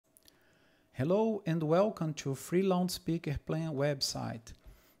Hello and welcome to Free Loudspeaker Plan website.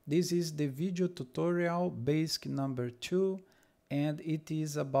 This is the video tutorial basic number 2 and it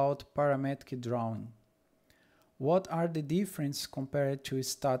is about parametric drawing. What are the differences compared to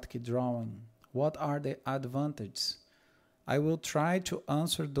static drawing? What are the advantages? I will try to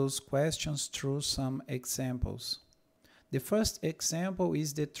answer those questions through some examples. The first example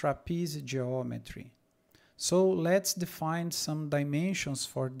is the trapeze geometry. So let's define some dimensions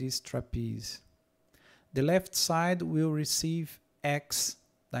for this trapeze. The left side will receive x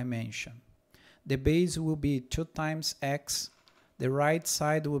dimension. The base will be 2 times x, the right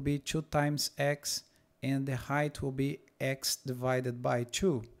side will be 2 times x, and the height will be x divided by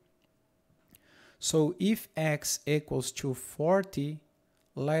 2. So if x equals to 40,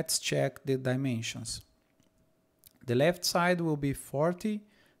 let's check the dimensions. The left side will be 40,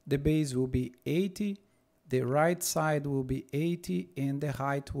 the base will be 80, the right side will be 80, and the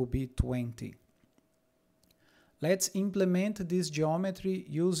height will be 20. Let's implement this geometry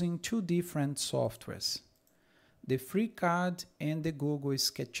using two different softwares, the FreeCAD and the Google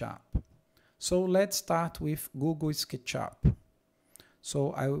SketchUp. So let's start with Google SketchUp.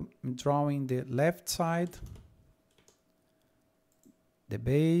 So I'm drawing the left side, the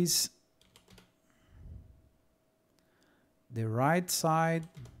base, the right side,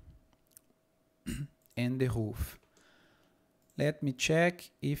 and the roof. Let me check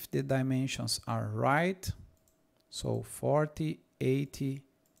if the dimensions are right. So 40, 80,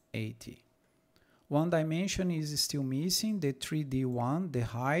 80. One dimension is still missing, the 3D one, the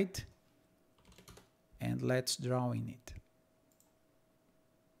height. And let's draw in it.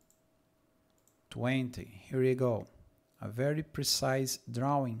 20. Here we go. A very precise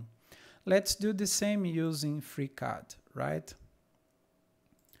drawing. Let's do the same using FreeCAD, right?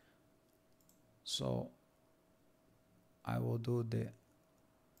 So I will do the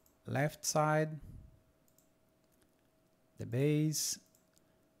left side, the base,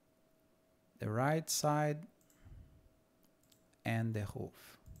 the right side, and the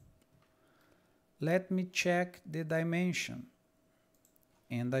roof. Let me check the dimension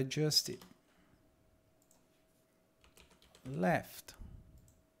and adjust it. Left.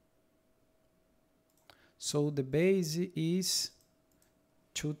 So the base is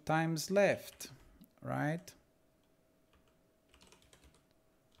 2 times left, right?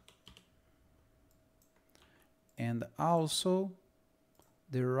 And also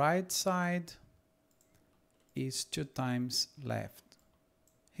the right side is 2 times left.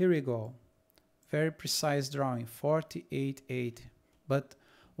 Here we go. Very precise drawing, 48, 80. But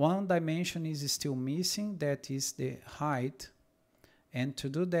one dimension is still missing, that is the height. And to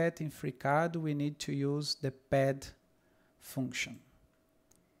do that in FreeCAD, we need to use the pad function.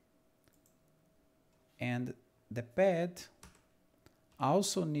 And the pad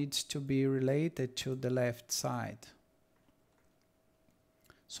also needs to be related to the left side.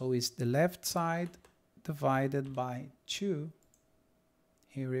 So it's the left side divided by 2.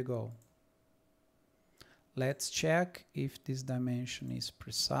 Here we go. Let's check if this dimension is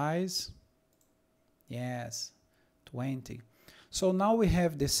precise. Yes, 20. So now we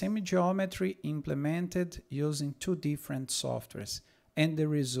have the same geometry implemented using two different softwares, and the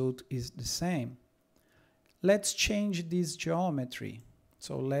result is the same. Let's change this geometry.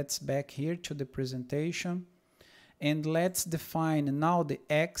 So let's back here to the presentation, and let's define now the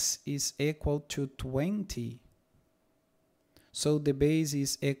x is equal to 20. So the base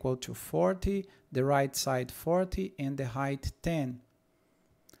is equal to 40, the right side 40, and the height 10.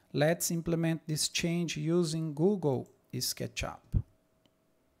 Let's implement this change using Google SketchUp.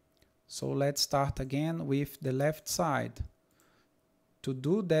 So let's start again with the left side. To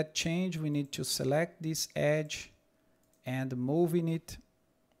do that change, we need to select this edge and moving it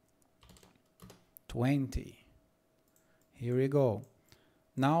 20. Here we go.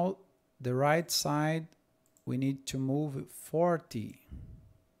 Now the right side, we need to move 40.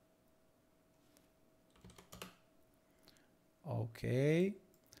 Okay.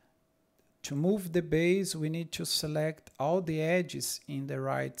 To move the base, we need to select all the edges in the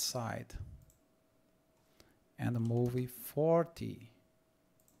right side and move it 40.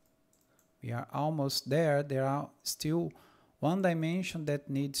 We are almost there. There are still one dimension that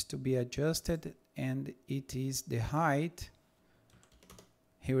needs to be adjusted, and it is the height.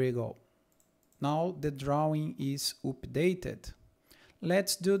 Here we go. Now the drawing is updated.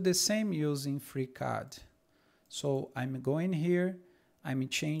 Let's do the same using FreeCAD. So I'm going here, I'm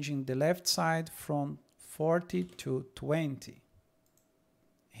changing the left side from 40 to 20.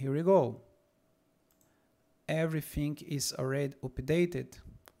 Here we go. Everything is already updated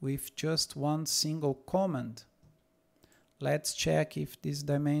with just one single command. Let's check if this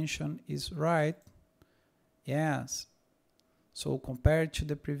dimension is right. Yes. So compared to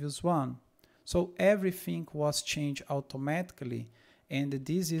the previous one. So everything was changed automatically, and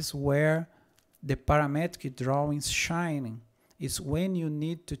this is where the parametric drawings shining. Is when you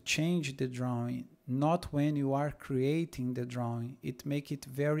need to change the drawing, not when you are creating the drawing. It makes it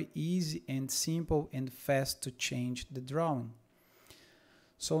very easy and simple and fast to change the drawing.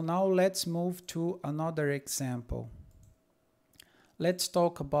 So now let's move to another example. Let's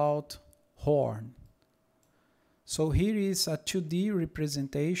talk about horn. So here is a 2D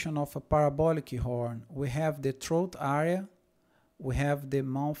representation of a parabolic horn. We have the throat area, we have the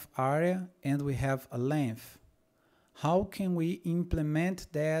mouth area, and we have a length. How can we implement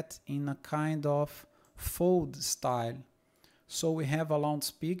that in a kind of fold style? So we have a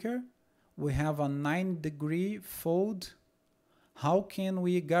loudspeaker, we have a 9-degree fold. How can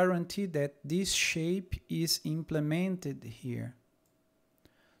we guarantee that this shape is implemented here?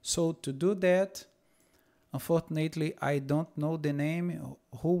 So to do that, unfortunately, I don't know the name,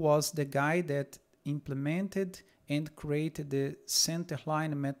 who was the guy that implemented and created the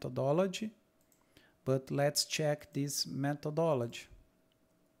centerline methodology, but let's check this methodology.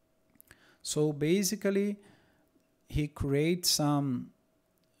 So basically, he creates some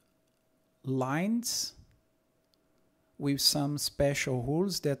lines with some special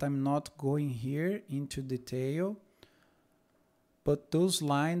rules that I'm not going here into detail, but those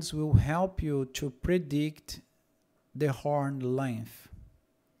lines will help you to predict the horn length.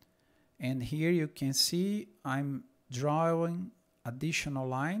 And here you can see I'm drawing additional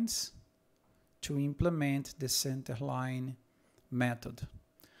lines to implement the centerline method.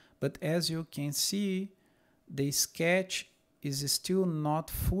 But as you can see, the sketch is still not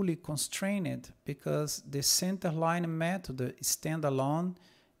fully constrained because the centerline method standalone,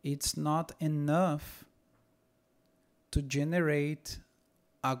 it's not enough to generate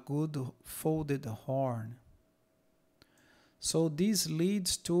a good folded horn. So this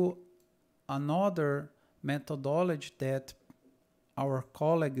leads to another methodology that our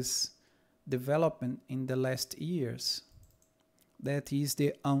colleagues developed in the last years. That is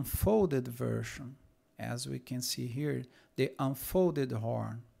the unfolded version, as we can see here, the unfolded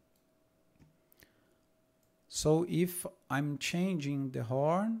horn. So if I'm changing the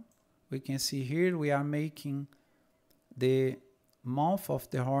horn, we can see here we are making the mouth of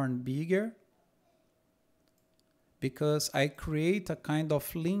the horn bigger because I create a kind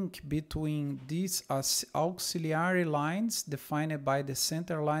of link between these auxiliary lines defined by the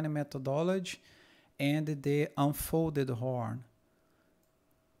centerline methodology and the unfolded horn.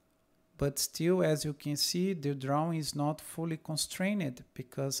 But still, as you can see, the drawing is not fully constrained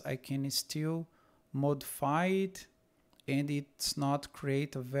because I can still modify it and it's not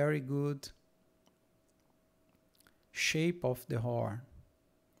create a very good shape of the horn.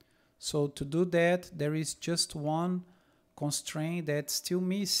 So to do that, there is just one constraint that's still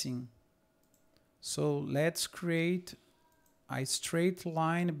missing. So let's create a straight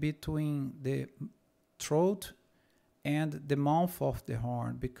line between the throat and the mouth of the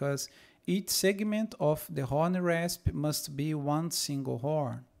horn, because each segment of the horn rasp must be one single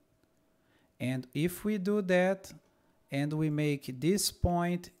horn. And if we do that, and we make this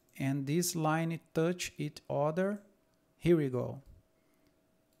point and this line touch each other, here we go.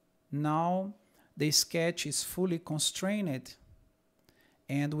 Now the sketch is fully constrained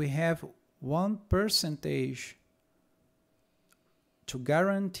and we have 1% to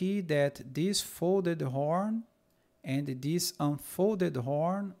guarantee that this folded horn and this unfolded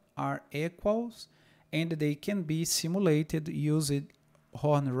horn are equals and they can be simulated using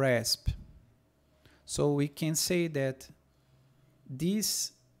horn rasp. So we can say that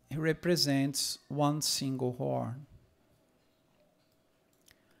this represents one single horn.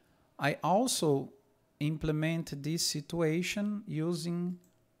 I also implement this situation using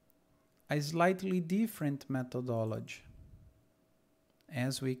a slightly different methodology.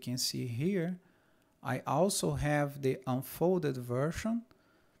 As we can see here, I also have the unfolded version,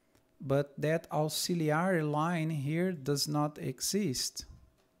 but that auxiliary line here does not exist.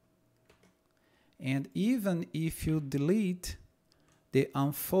 And even if you delete the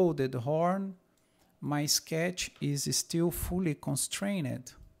unfolded horn, my sketch is still fully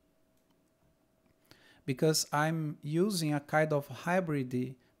constrained, because I'm using a kind of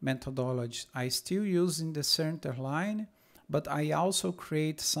hybrid methodology. I still using the center line, but I also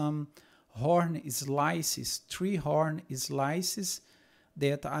create some horn slices, 3 horn slices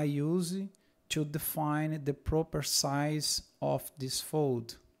that I use to define the proper size of this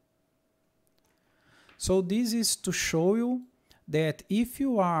fold. So this is to show you that if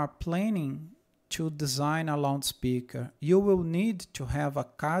you are planning to design a loudspeaker, you will need to have a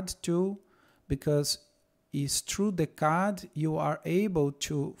CAD tool, because it's through the CAD you are able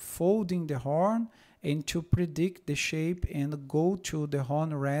to fold in the horn and to predict the shape and go to the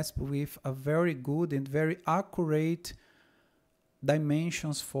horn rasp with a very good and very accurate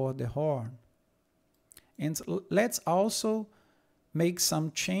dimensions for the horn. And let's also make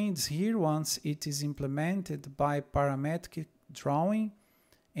some changes here once it is implemented by parametric drawing,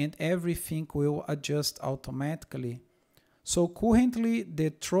 and everything will adjust automatically. So currently the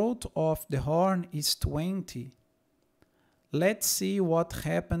throat of the horn is 20. Let's see what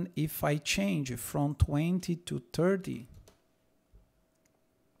happens if I change from 20 to 30.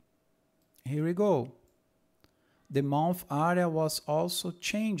 Here we go. The mouth area was also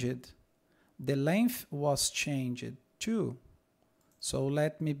changed. The length was changed too. So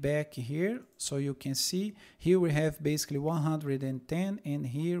let me back here so you can see. Here we have basically 110 and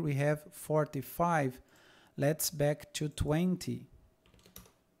here we have 45. Let's back to 20.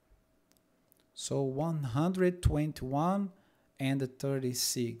 So 121 and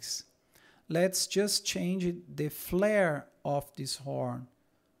 36. Let's just change the flare of this horn.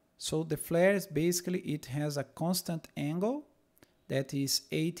 So the flare is basically, it has a constant angle that is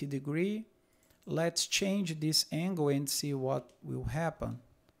 80 degrees. Let's change this angle and see what will happen.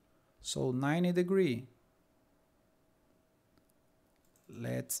 So 90 degrees.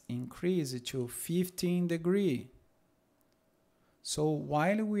 Let's increase it to 15 degrees. So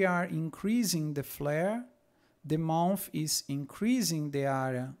while we are increasing the flare, the mouth is increasing the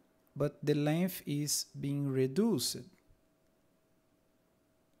area, but the length is being reduced.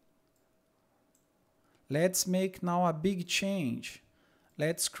 Let's make now a big change.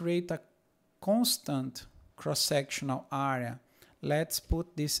 Let's create a constant cross-sectional area. Let's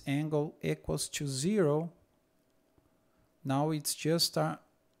put this angle equals to 0. Now it's just a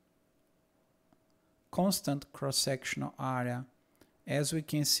constant cross-sectional area. As we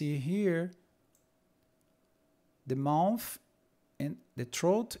can see here, the mouth and the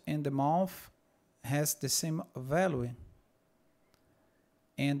throat and the mouth has the same value.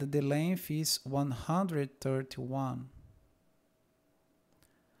 And the length is 131.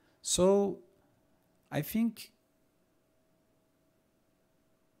 So I think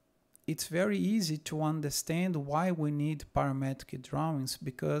it's very easy to understand why we need parametric drawings,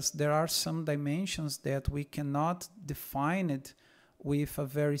 because there are some dimensions that we cannot define it with a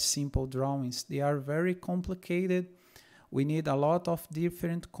very simple drawings. They are very complicated. We need a lot of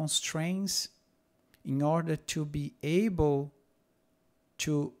different constraints in order to be able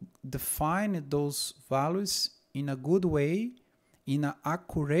to define those values in a good way, in an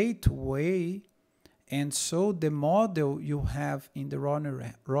accurate way, and so the model you have in the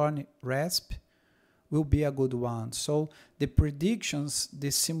Ronnie rasp will be a good one. So the predictions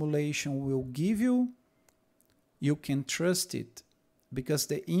the simulation will give you, you can trust it, because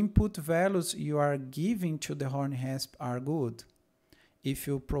the input values you are giving to the horn rasp are good. If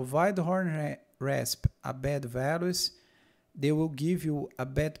you provide the horn rasp a bad values, they will give you a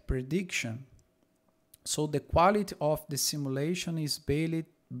bad prediction. So the quality of the simulation is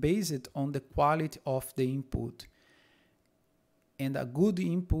based on the quality of the input. And a good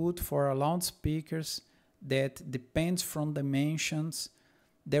input for a loudspeakers that depends from dimensions,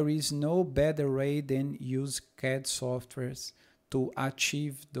 there is no better way than use CAD softwares to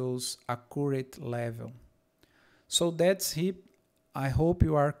achieve those accurate level. So that's it. I hope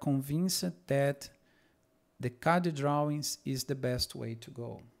you are convinced that the CAD drawings is the best way to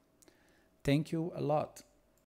go. Thank you a lot.